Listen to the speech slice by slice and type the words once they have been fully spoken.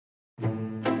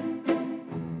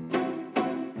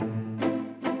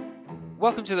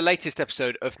Welcome to the latest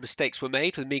episode of Mistakes Were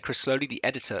Made with me, Chris Slowly, the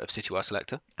editor of Citywire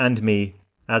Selector. And me,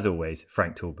 as always,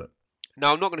 Frank Talbot.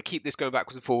 Now, I'm not going to keep this going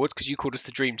backwards and forwards because you called us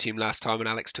the Dream Team last time and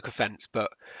Alex took offence,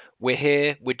 but we're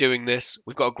here, we're doing this.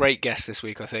 We've got a great guest this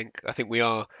week, I think. I think we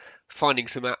are finding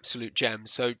some absolute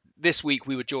gems. So this week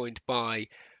we were joined by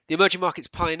the emerging markets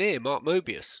pioneer, Mark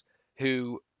Mobius,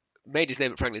 who made his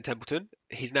name at Franklin Templeton.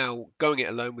 He's now going it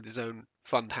alone with his own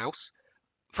fund house.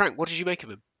 Frank, what did you make of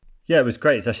him? Yeah, it was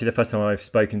great. It's actually the first time I've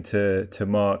spoken to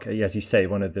Mark. As you say,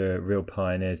 one of the real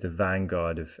pioneers, the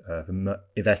vanguard of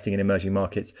investing in emerging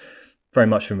markets, very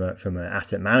much from an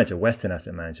asset manager, Western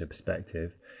asset manager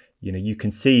perspective. You know, you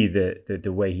can see that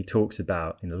the way he talks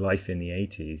about life in the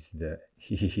 80s, that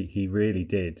he really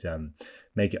did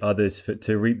make it others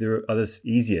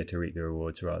easier to reap the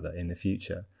rewards rather in the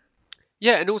future.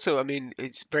 Yeah, and also, I mean,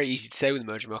 it's very easy to say with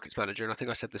emerging markets manager, and I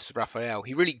think I said this with Raphael.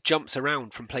 He really jumps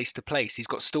around from place to place. He's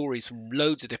got stories from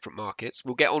loads of different markets.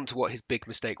 We'll get on to what his big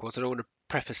mistake was. I don't want to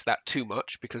preface that too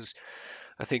much because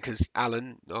I think, as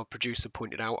Alan, our producer,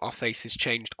 pointed out, our faces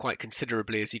changed quite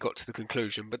considerably as he got to the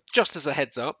conclusion. But just as a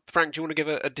heads up, Frank, do you want to give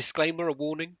a disclaimer, a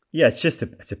warning? Yeah,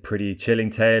 it's a pretty chilling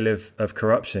tale of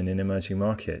corruption in emerging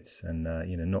markets, and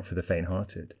not for the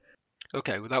faint-hearted.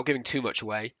 Okay, without giving too much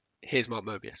away, here's Mark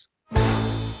Mobius.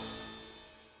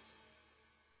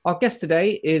 Our guest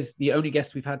today is the only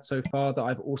guest we've had so far that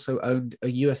I've also owned a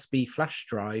USB flash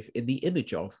drive in the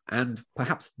image of, and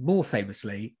perhaps more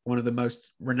famously, one of the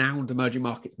most renowned emerging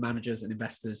markets managers and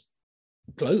investors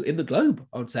in the globe,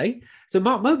 I would say. So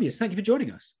Mark Mobius, thank you for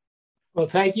joining us. Well,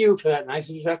 thank you for that nice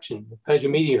introduction. Pleasure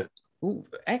meeting you. Ooh,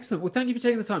 excellent. Well, thank you for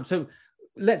taking the time. So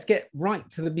let's get right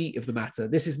to the meat of the matter.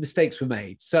 This is Mistakes Were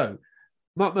Made. So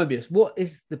Mark Mobius, what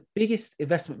is the biggest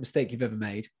investment mistake you've ever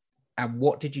made, and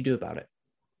what did you do about it?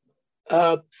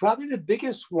 Probably the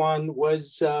biggest one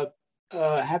was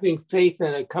having faith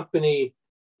in a company.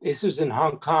 This was in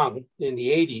Hong Kong in the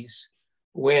 80s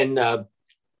when,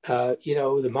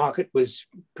 the market was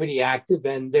pretty active,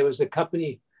 and there was a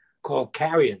company called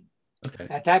Carrion. Okay.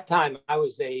 At that time, I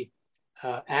was a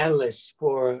analyst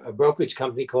for a brokerage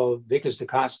company called Vickers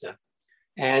DaCosta.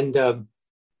 And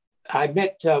I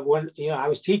met I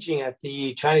was teaching at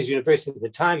the Chinese University at the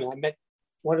time, and I met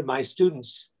one of my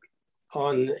students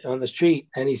on the street,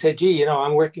 and he said, gee,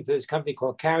 I'm working for this company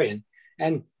called Carrion.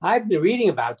 And I've been reading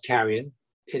about Carrion.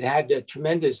 It had a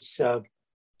tremendous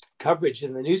coverage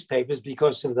in the newspapers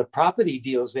because of the property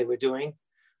deals they were doing.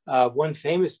 One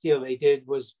famous deal they did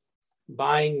was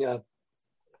buying, I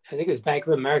think it was Bank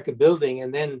of America building,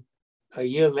 and then a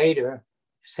year later,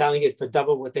 selling it for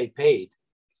double what they paid.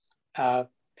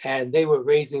 And they were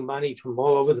raising money from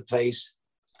all over the place.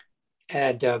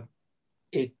 And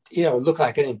it looked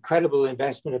like an incredible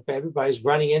investment if everybody's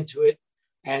running into it.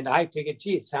 And I figured,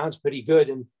 gee, it sounds pretty good.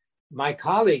 And my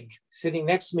colleague sitting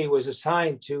next to me was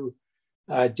assigned to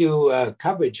do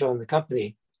coverage on the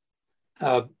company.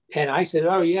 And I said,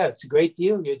 oh, yeah, it's a great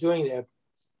deal you're doing there.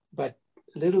 But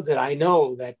little did I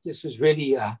know that this was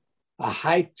really a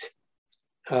hyped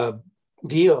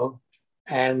deal.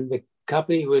 And the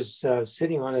company was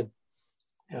sitting on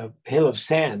a hill of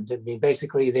sand. I mean,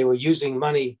 basically, they were using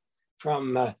money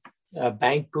from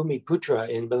Bank Bumiputra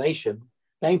in Malaysia.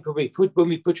 Bank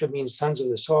Bumiputra means sons of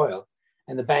the soil.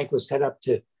 And the bank was set up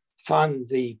to fund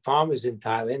the farmers in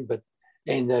Thailand, but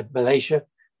in Malaysia,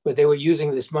 but they were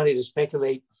using this money to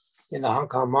speculate in the Hong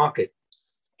Kong market.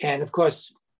 And of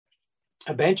course,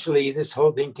 eventually this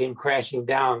whole thing came crashing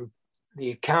down.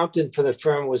 The accountant for the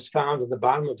firm was found at the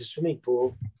bottom of a swimming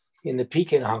pool in the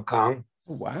Peak in Hong Kong.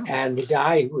 Wow. And the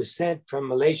guy who was sent from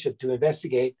Malaysia to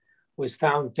investigate was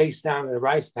found face down in a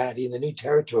rice paddy in the New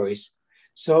Territories.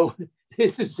 So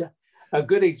this is a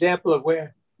good example of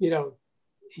where,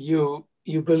 you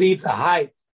believe the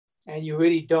hype and you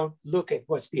really don't look at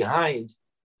what's behind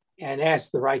and ask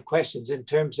the right questions in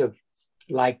terms of,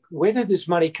 like, where did this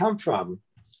money come from?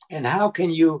 And how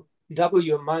can you double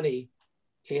your money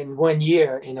in 1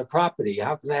 year in a property?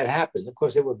 How can that happen? Of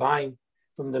course, they were buying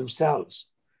from themselves.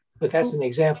 But that's an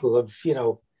example of,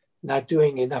 not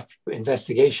doing enough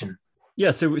investigation. Yeah,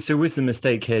 so was the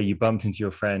mistake here, you bumped into your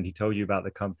friend, he told you about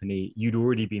the company, you'd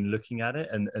already been looking at it,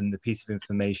 and the piece of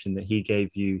information that he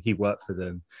gave you, he worked for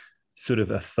them, sort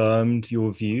of affirmed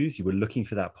your views? You were looking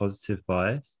for that positive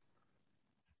bias?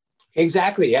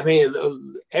 Exactly. I mean,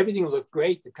 everything looked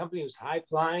great. The company was high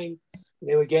flying.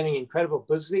 They were getting incredible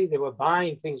publicity. They were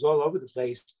buying things all over the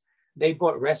place. They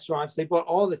bought restaurants. They bought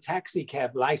all the taxi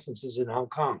cab licenses in Hong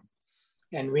Kong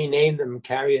and renamed them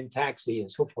Carrion Taxi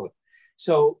and so forth.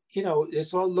 So,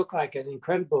 this all looked like an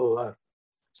incredible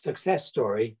success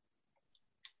story.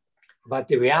 But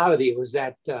the reality was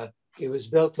that it was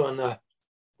built on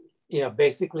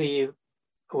basically,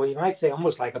 well, you might say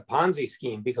almost like a Ponzi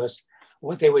scheme, because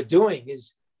what they were doing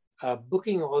is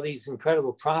booking all these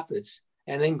incredible profits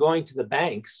and then going to the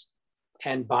banks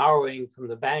and borrowing from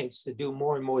the banks to do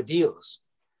more and more deals.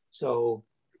 So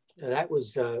that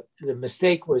was the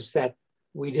mistake, was that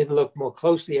we didn't look more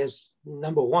closely as,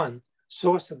 number one,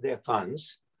 source of their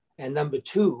funds, and number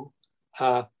two,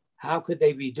 how could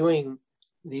they be doing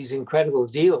these incredible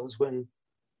deals when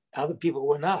other people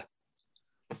were not?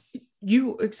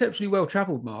 You exceptionally well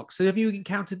traveled, Mark. So have you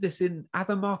encountered this in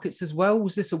other markets as well?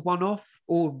 Was this a one-off,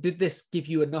 or did this give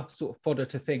you enough sort of fodder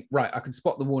to think, right, I can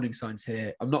spot the warning signs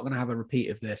here, I'm not going to have a repeat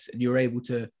of this, and you were able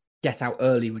to get out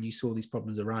early when you saw these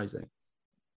problems arising?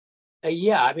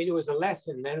 Yeah, I mean, it was a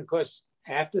lesson. Then, of course,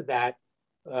 after that,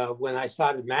 when I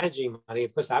started managing money,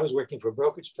 of course, I was working for a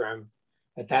brokerage firm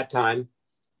at that time.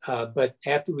 But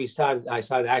after I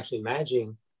started actually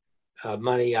managing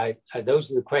money,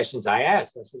 those are the questions I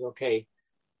asked. I said, okay,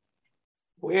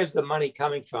 where's the money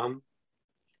coming from?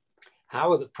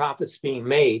 How are the profits being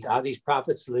made? Are these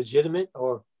profits legitimate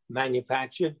or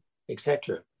manufactured,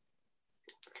 etc.?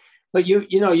 But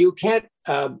you can't.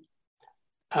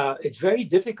 It's very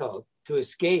difficult to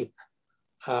escape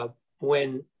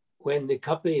when the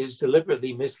company is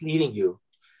deliberately misleading you,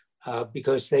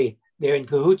 because they're in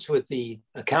cahoots with the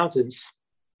accountants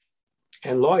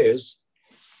and lawyers.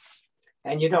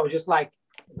 And, just like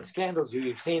the scandals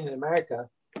you've seen in America,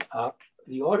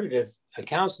 the audited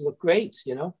accounts look great,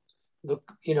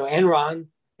 Enron,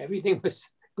 everything was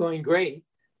going great.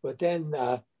 But then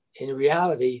in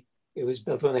reality, it was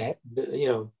built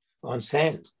on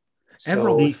sand.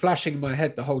 Enron was flashing in my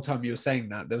head the whole time you were saying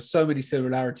that. There were so many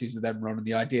similarities with Enron and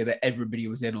the idea that everybody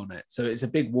was in on it. So it's a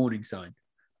big warning sign.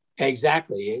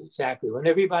 Exactly. When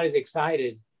everybody's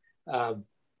excited, better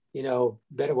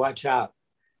watch out.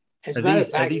 As a matter of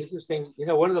fact, interesting,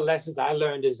 one of the lessons I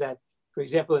learned is that, for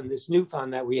example, in this new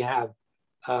fund that we have,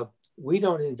 we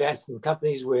don't invest in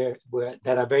companies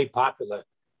that are very popular,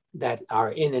 that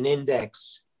are in an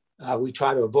index. We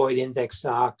try to avoid index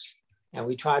stocks, and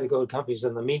we try to go to companies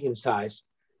on the medium size,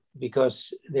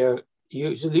 because they're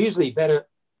usually better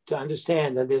to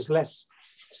understand, and there's less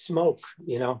smoke,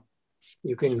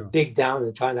 You can dig down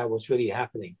and find out what's really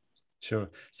happening. Sure.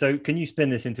 So can you spin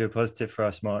this into a positive for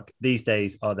us, Mark? These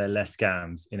days, are there less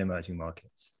scams in emerging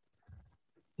markets?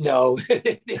 No,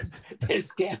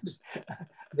 there's scams.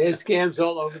 There's scams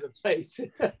all over the place.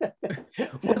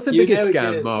 What's the biggest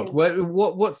scam, Mark?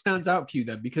 What stands out for you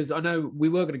then? Because I know we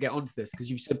were going to get onto this, because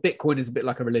you said Bitcoin is a bit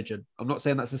like a religion. I'm not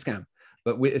saying that's a scam,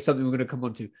 but it's something we're going to come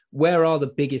on to. Where are the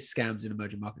biggest scams in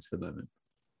emerging markets at the moment?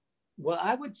 Well,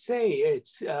 I would say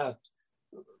it's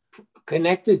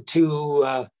connected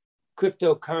to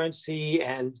cryptocurrency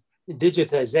and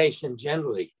digitization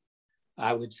generally,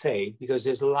 I would say, because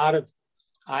there's a lot of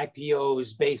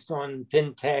IPOs based on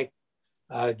fintech,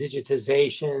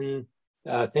 digitization,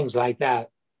 things like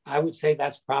that. I would say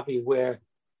that's probably where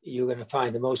you're going to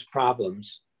find the most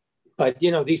problems. But,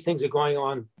 these things are going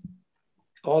on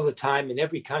all the time in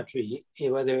every country,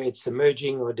 whether it's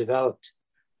emerging or developed.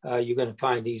 You're going to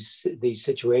find these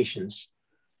situations.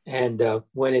 And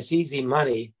when it's easy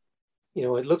money,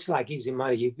 it looks like easy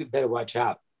money, you better watch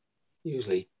out,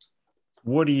 usually.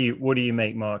 What do you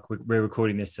make, Mark? We're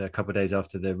recording this a couple of days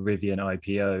after the Rivian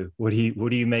IPO. What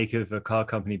do you make of a car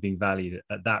company being valued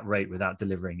at that rate without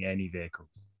delivering any vehicles?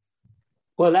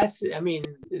 Well, this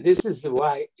is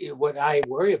what I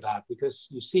worry about, because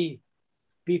you see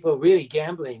people really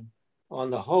gambling on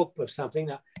the hope of something.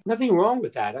 Now, nothing wrong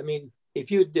with that. I mean, if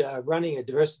you're running a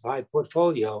diversified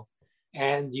portfolio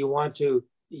and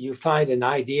you find an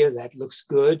idea that looks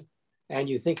good and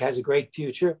you think has a great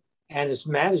future, and it's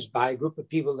managed by a group of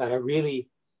people that are really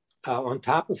on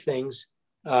top of things,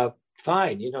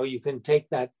 fine. You can take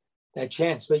that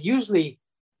chance. But usually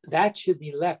that should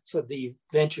be left for the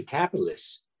venture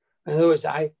capitalists. In other words,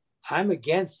 I'm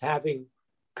against having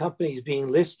companies being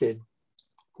listed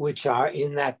which are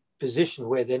in that position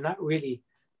where they're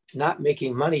not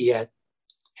making money yet.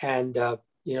 And,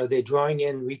 they're drawing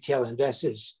in retail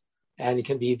investors, and it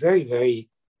can be very, very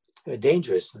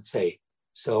dangerous, let's say.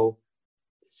 So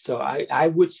I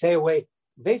would stay away.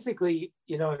 Basically,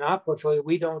 in our portfolio,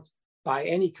 we don't buy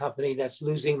any company that's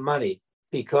losing money,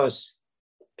 because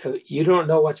you don't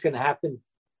know what's going to happen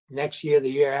next year, the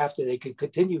year after. They could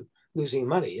continue losing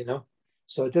money,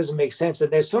 So it doesn't make sense.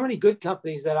 And there's so many good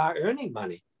companies that are earning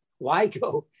money. Why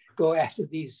go after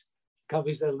these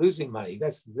companies that are losing money?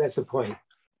 That's the point.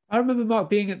 I remember, Mark,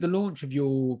 being at the launch of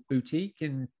your boutique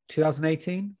in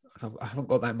 2018. I haven't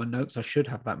got that in my notes. I should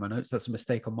have that in my notes. That's a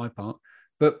mistake on my part.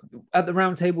 But at the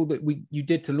roundtable that you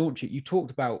did to launch it, you talked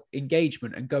about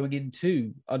engagement and going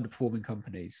into underperforming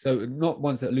companies. So not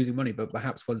ones that are losing money, but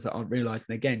perhaps ones that aren't realizing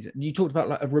their gains. And you talked about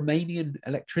like a Romanian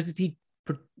electricity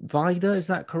provider. Is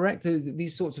that correct?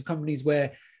 These sorts of companies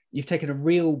where you've taken a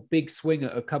real big swing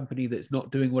at a company that's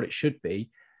not doing what it should be.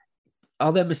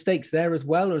 Are there mistakes there as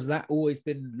well, or has that always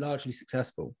been largely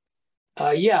successful?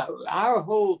 Yeah, our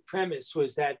whole premise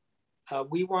was that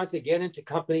we want to get into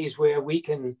companies where we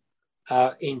can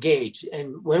engage.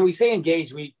 And when we say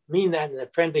engage, we mean that in a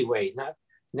friendly way, not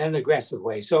in an aggressive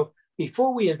way. So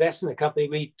before we invest in a company,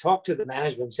 we talk to the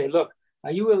management and say, look,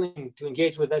 are you willing to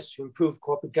engage with us to improve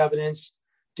corporate governance,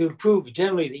 to improve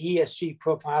generally the ESG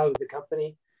profile of the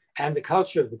company and the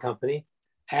culture of the company?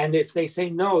 And if they say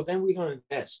no, then we don't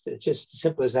invest. It's just as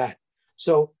simple as that.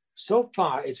 So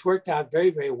far, it's worked out very,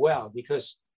 very well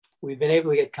because we've been able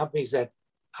to get companies that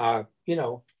are,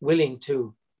 willing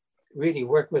to really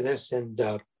work with us and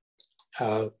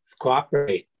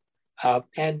cooperate.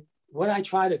 And what I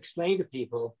try to explain to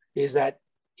people is that,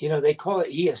 they call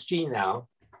it ESG now,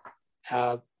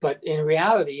 but in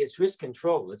reality, it's risk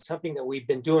control. It's something that we've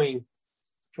been doing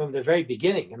from the very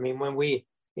beginning. I mean, when we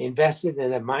invested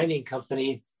in a mining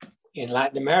company in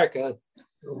Latin America,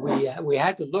 we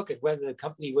had to look at whether the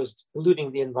company was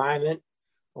polluting the environment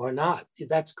or not.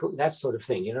 That sort of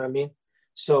thing, you know what I mean?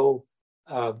 So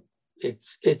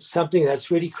it's something that's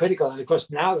really critical. And of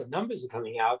course, now the numbers are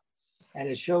coming out and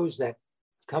it shows that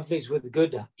companies with a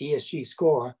good ESG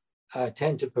score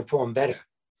tend to perform better.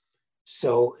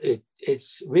 So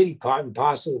it's really part and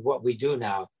parcel of what we do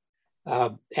now.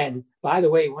 And by the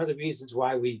way, one of the reasons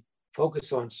why we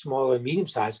focus on small and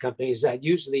medium-sized companies is that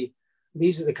usually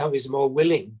these are the companies more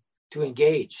willing to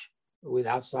engage with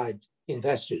outside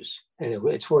investors. And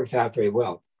it's worked out very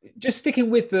well. Just sticking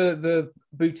with the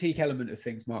boutique element of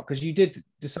things, Mark, because you did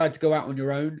decide to go out on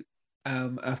your own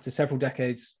after several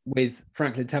decades with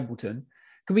Franklin Templeton.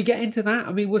 Can we get into that?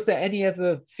 I mean, was there any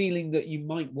other feeling that you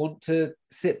might want to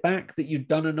sit back, that you'd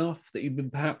done enough, that you'd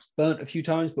been perhaps burnt a few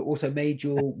times, but also made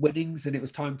your winnings and it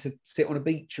was time to sit on a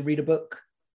beach and read a book?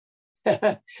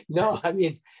 No, I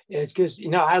mean, it's because,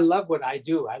 I love what I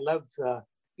do. I love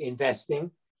investing.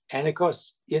 And of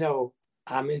course,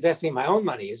 I'm investing my own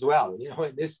money as well.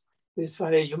 This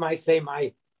fund, you might say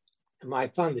my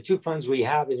fund, the two funds we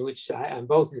have in which I'm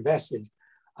both invested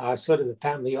are sort of the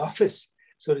family office,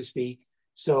 so to speak.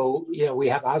 So, we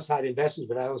have outside investors,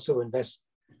 but I also invest,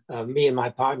 me and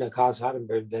my partner, Carl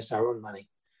Hardenberg, invest our own money.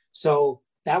 So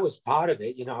that was part of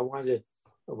it. I wanted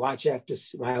to watch after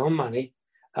my own money.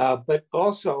 But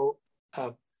also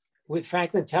with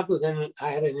Franklin Templeton, I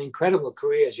had an incredible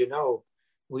career. As you know,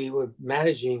 we were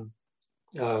managing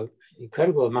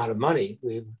incredible amount of money.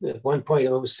 We at one point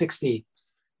it was $60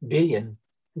 billion,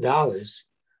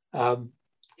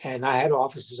 and I had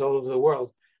offices all over the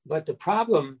world. But the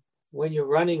problem when you're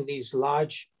running these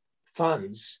large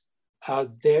funds,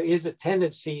 there is a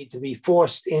tendency to be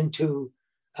forced into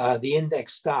the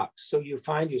index stocks. So you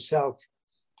find yourself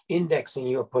indexing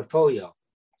your portfolio.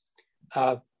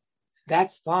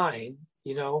 That's fine,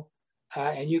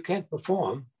 and you can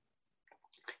perform.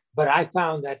 But I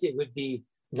found that it would be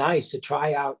nice to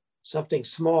try out something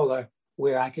smaller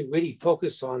where I could really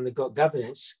focus on the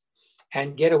governance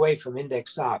and get away from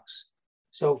index stocks.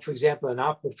 So, for example, in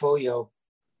our portfolio,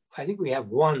 I think we have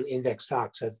one index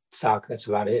stock. That's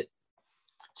about it.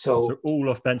 So all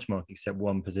off benchmark except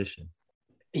one position.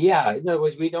 Yeah, in other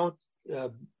words, we don't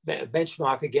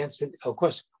benchmark against it. Of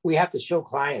course, we have to show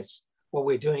clients what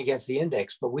we're doing against the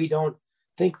index, but we don't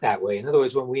think that way. In other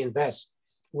words, when we invest,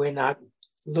 we're not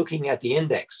looking at the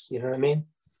index, you know what I mean?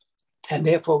 And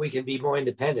therefore we can be more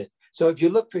independent. So if you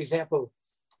look, for example,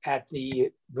 at the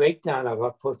breakdown of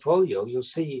our portfolio, you'll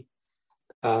see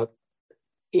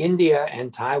India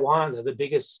and Taiwan are the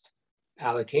biggest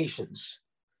allocations,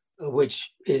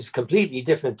 which is completely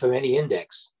different from any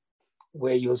index,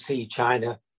 where you'll see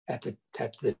China at the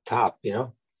top,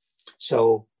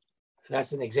 So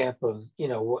that's an example of,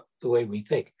 the way we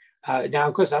think. Now,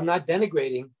 of course, I'm not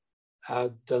denigrating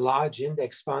the large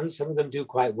index funds. Some of them do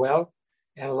quite well.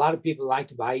 And a lot of people like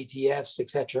to buy ETFs,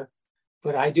 etc.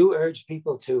 But I do urge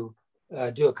people to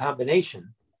do a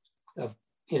combination of,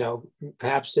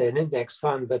 perhaps an index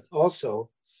fund, but also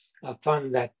a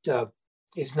fund that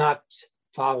is not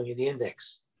following the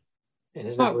index and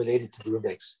is not related to the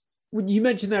index. When you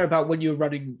mentioned there about when you were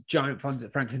running giant funds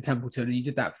at Franklin Templeton, and you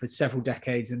did that for several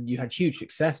decades and you had huge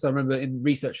success. I remember in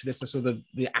research for this, I saw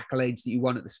the accolades that you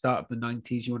won at the start of the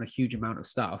 90s. You won a huge amount of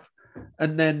stuff.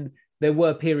 And then there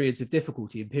were periods of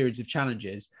difficulty and periods of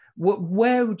challenges.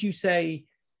 Where would you say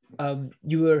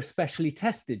you were especially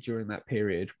tested during that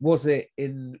period? Was it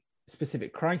in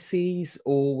specific crises,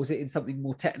 or was it in something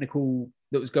more technical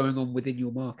that was going on within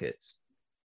your markets?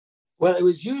 Well, it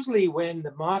was usually when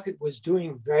the market was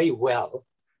doing very well,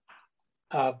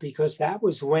 because that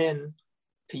was when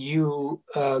you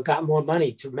got more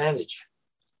money to manage.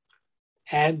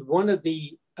 And one of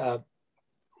the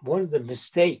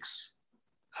mistakes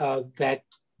that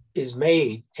is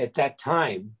made at that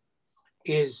time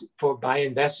is by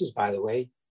investors, by the way,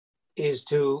 is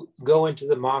to go into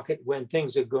the market when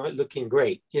things are looking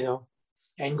great,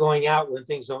 and going out when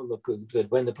things don't look good,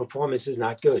 when the performance is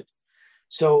not good.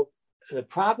 So the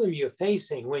problem you're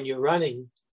facing when you're running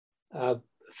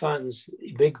funds,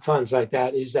 big funds like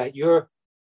that, is that your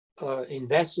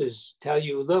investors tell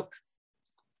you, look,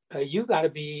 you got to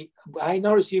be, I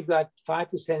notice you've got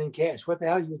 5% in cash. What the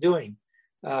hell are you doing?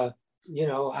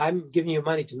 I'm giving you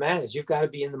money to manage. You've got to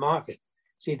be in the market.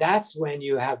 See, that's when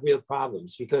you have real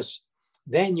problems, because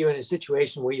then you're in a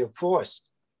situation where you're forced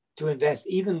to invest,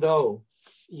 even though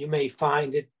you may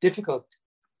find it difficult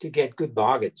to get good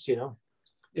bargains,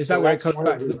 Is that where it comes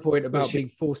back to the point about being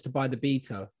forced to buy the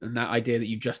beta, and that idea that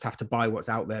you just have to buy what's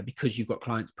out there because you've got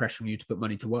clients pressuring you to put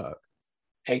money to work?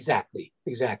 Exactly.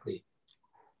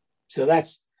 So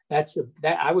that's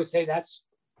I would say that's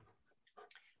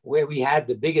where we had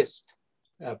the biggest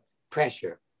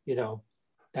pressure.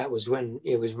 That was when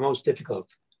it was most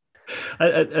difficult.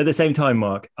 At the same time,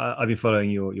 Mark, I've been following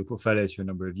your portfolios for a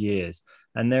number of years,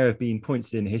 and there have been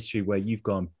points in history where you've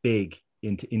gone big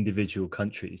into individual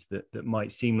countries that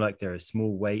might seem like they're a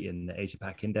small weight in the Asia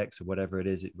Pac index or whatever it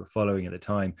is that we're following at the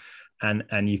time,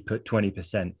 and you've put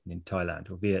 20% in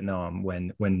Thailand or Vietnam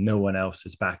when no one else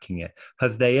was backing it.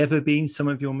 Have they ever been some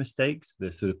of your mistakes,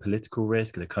 the sort of political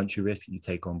risk, the country risk that you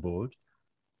take on board?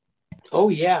 Oh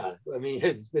yeah, I mean,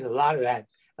 there's been a lot of that.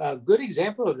 A good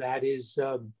example of that is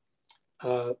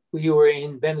we were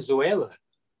in Venezuela,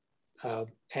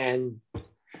 and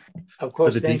of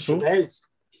course then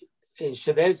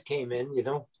Chavez came in,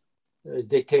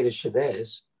 dictator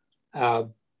Chavez.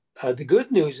 The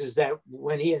good news is that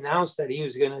when he announced that he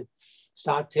was going to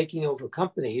start taking over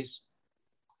companies,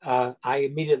 I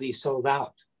immediately sold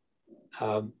out.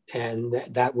 And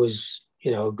that was,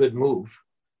 a good move.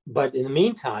 But in the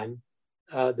meantime,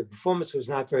 the performance was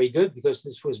not very good because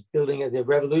this was the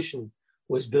revolution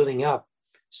was building up.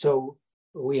 So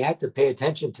we had to pay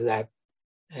attention to that.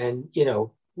 And,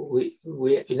 we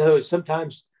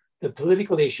sometimes the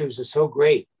political issues are so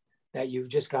great that you've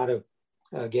just got to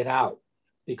get out,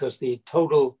 because the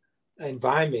total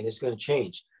environment is going to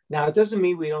change. Now, it doesn't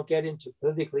mean we don't get into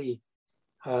politically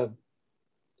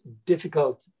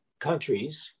difficult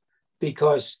countries,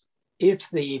 because if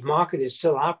the market is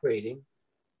still operating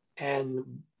and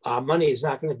our money is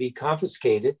not going to be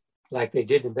confiscated like they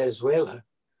did in Venezuela,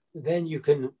 then you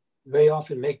can very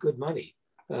often make good money,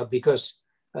 because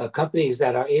companies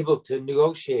that are able to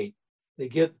negotiate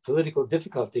the political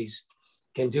difficulties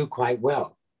can do quite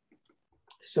well.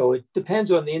 So it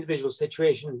depends on the individual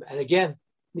situation. And again,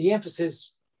 the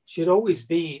emphasis should always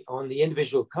be on the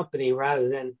individual company rather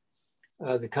than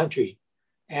the country.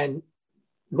 And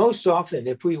most often,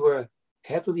 if we were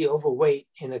heavily overweight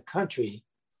in a country,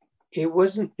 it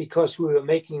wasn't because we were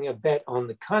making a bet on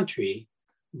the country,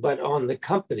 but on the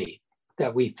company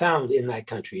that we found in that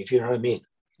country, if you know what I mean.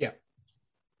 Yeah.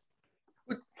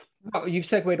 Well, you've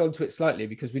segued onto it slightly,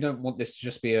 because we don't want this to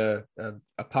just be a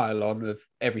pile-on of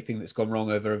everything that's gone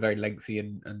wrong over a very lengthy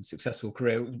and successful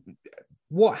career.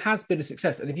 What has been a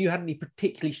success? And have you had any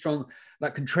particularly strong,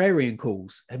 like, contrarian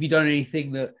calls? Have you done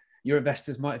anything that your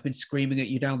investors might have been screaming at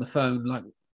you down the phone, like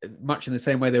much in the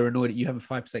same way they're annoyed at you having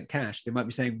 5% cash? They might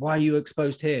be saying, why are you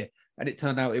exposed here? And it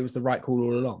turned out it was the right call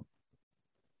all along.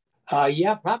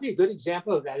 Yeah, probably a good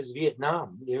example of that is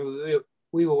Vietnam.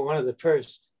 We were one of the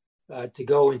first to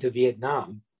go into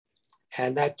Vietnam,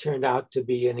 and that turned out to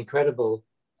be an incredible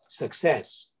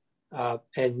success.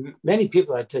 And many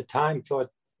people at the time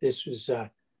thought this was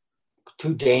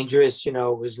too dangerous, it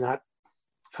was not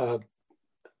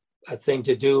a thing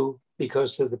to do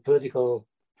because of the political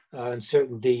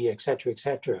uncertainty, et cetera, et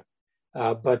cetera.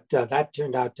 But that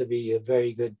turned out to be a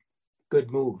very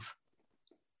good move.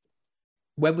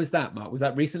 When was that, Mark? Was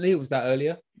that recently or was that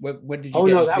earlier? When did you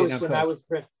get into that Vietnam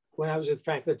was when I was with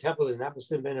Franklin Templeton. That must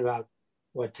have been about,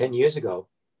 10 years ago.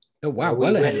 Oh, wow.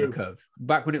 Well ahead of the curve.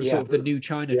 Back when it was sort of the new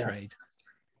China trade.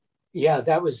 Yeah,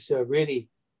 that was really,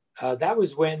 that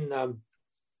was when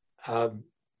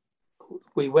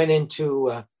we went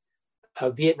into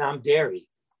Vietnam Dairy,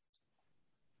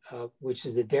 which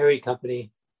is a dairy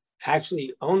company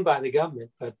actually owned by the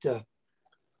government, but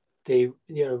they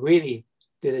really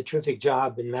did a terrific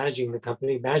job in managing the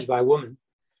company, managed by a woman.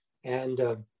 And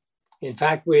In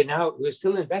fact, we're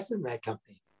still invested in that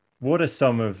company. What are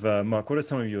some of Mark? What are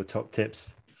some of your top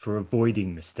tips for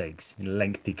avoiding mistakes in a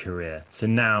lengthy career? So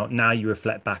now you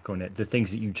reflect back on it, the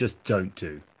things that you just don't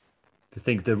do,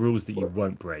 the rules that you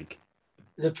won't break.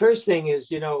 The first thing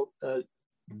is,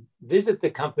 visit the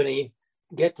company,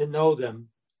 get to know them,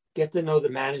 get to know the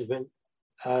management,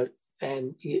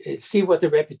 and see what the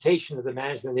reputation of the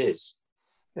management is.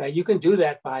 You can do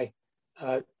that by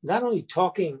not only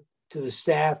talking to the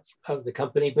staff of the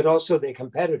company, but also their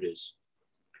competitors.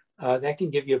 That can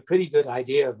give you a pretty good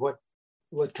idea of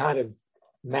what kind of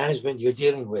management you're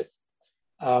dealing with.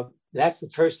 That's the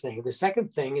first thing. The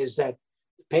second thing is that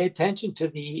pay attention to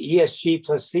the ESG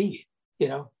plus C,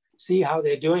 see how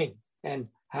they're doing and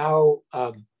how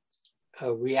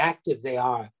reactive they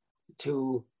are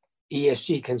to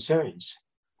ESG concerns,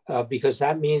 because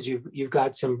that means you've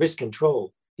got some risk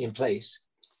control in place.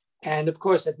 And of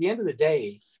course, at the end of the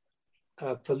day,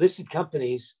 for listed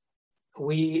companies,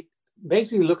 we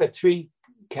basically look at three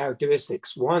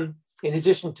characteristics. One, in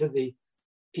addition to the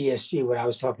ESG, what I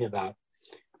was talking about,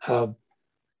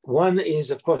 one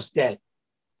is, of course, debt.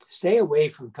 Stay away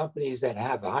from companies that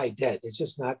have a high debt. It's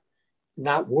just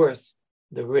not worth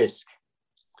the risk.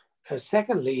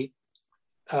 Secondly,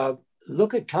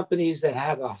 look at companies that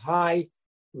have a high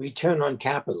return on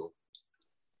capital,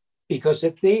 because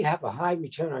if they have a high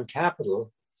return on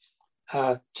capital,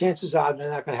 chances are they're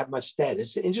not going to have much debt.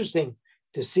 It's interesting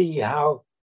to see how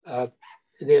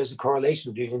there's a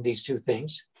correlation between these two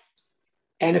things.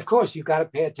 And of course, you've got to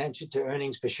pay attention to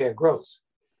earnings per share growth.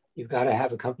 You've got to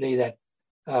have a company that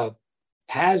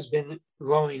has been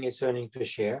growing its earnings per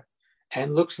share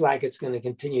and looks like it's going to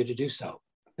continue to do so.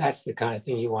 That's the kind of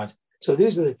thing you want. So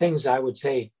these are the things I would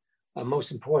say are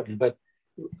most important. But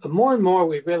more and more,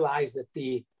 we realize that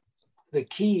the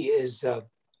key is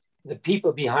the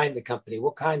people behind the company.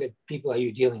 What kind of people are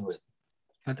you dealing with?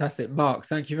 Fantastic. Mark,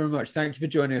 thank you very much. Thank you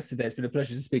for joining us today. It's been a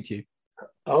pleasure to speak to you.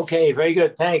 Okay, very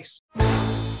good. Thanks.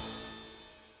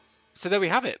 So there we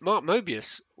have it. Mark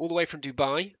Mobius, all the way from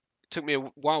Dubai. It took me a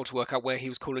while to work out where he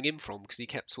was calling in from because he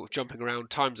kept sort of jumping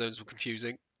around. Time zones were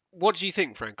confusing. What do you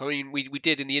think, Frank? I mean, we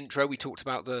did in the intro, we talked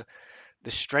about the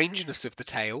strangeness of the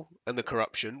tale and the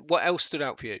corruption. What else stood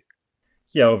out for you?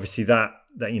 Yeah, obviously that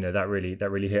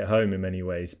really hit home in many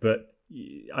ways. But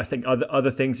I think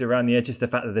other things around the edges, the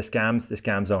fact that the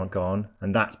scams aren't gone,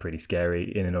 and that's pretty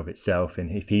scary in and of itself.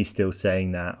 And if he's still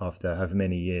saying that after however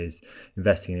many years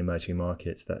investing in emerging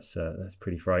markets, that's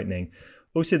pretty frightening.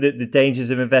 Also, the dangers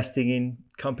of investing in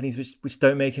companies which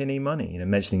don't make any money.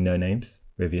 Mentioning no names,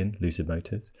 Rivian, Lucid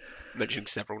Motors, mentioning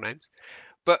several names,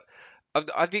 but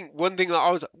I think one thing I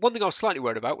was slightly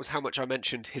worried about was how much I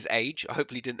mentioned his age. I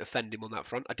hopefully didn't offend him on that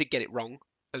front. I did get it wrong,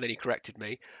 and then he corrected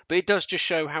me. But it does just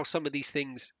show how some of these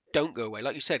things don't go away.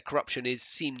 Like you said, corruption is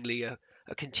seemingly a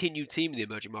continued theme in the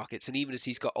emerging markets, and even as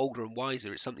he's got older and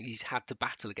wiser, it's something he's had to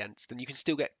battle against, and you can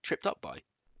still get tripped up by.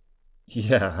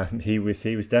 Yeah, he was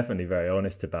definitely very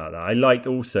honest about that. I liked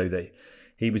also that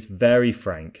he was very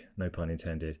frank, no pun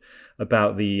intended,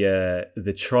 about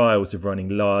the trials of running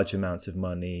large amounts of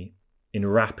money in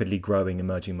rapidly growing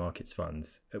emerging markets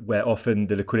funds, where often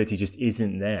the liquidity just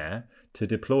isn't there to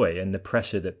deploy, and the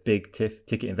pressure that big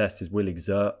ticket investors will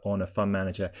exert on a fund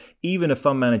manager, even a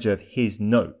fund manager of his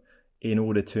note, in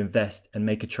order to invest and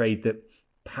make a trade that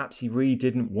perhaps he really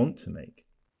didn't want to make.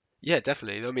 Yeah,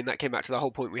 definitely. I mean, that came back to the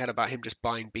whole point we had about him just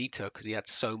buying Beta because he had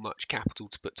so much capital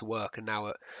to put to work. And now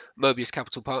at Mobius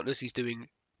Capital Partners, he's doing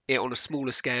it on a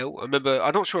smaller scale. I'm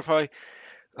not sure if I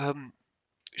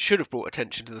should have brought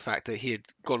attention to the fact that he had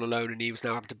gone alone and he was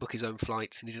now having to book his own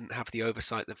flights and he didn't have the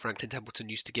oversight that Franklin Templeton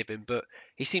used to give him. But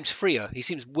he seems freer. He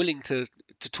seems willing to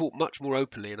talk much more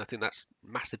openly. And I think that's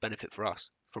a massive benefit for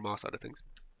us from our side of things.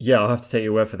 Yeah, I'll have to take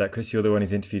your word for that, Chris. You're the one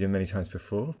who's interviewed him many times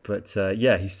before. But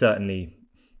he certainly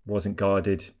wasn't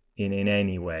guarded in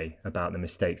any way about the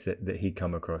mistakes that he'd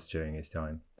come across during his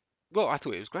time. Well, I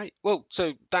thought it was great. Well,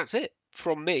 so that's it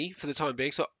from me for the time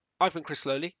being. So I've been Chris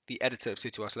Slowly, the editor of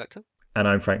CTR Selector. And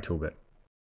I'm Frank Talbot.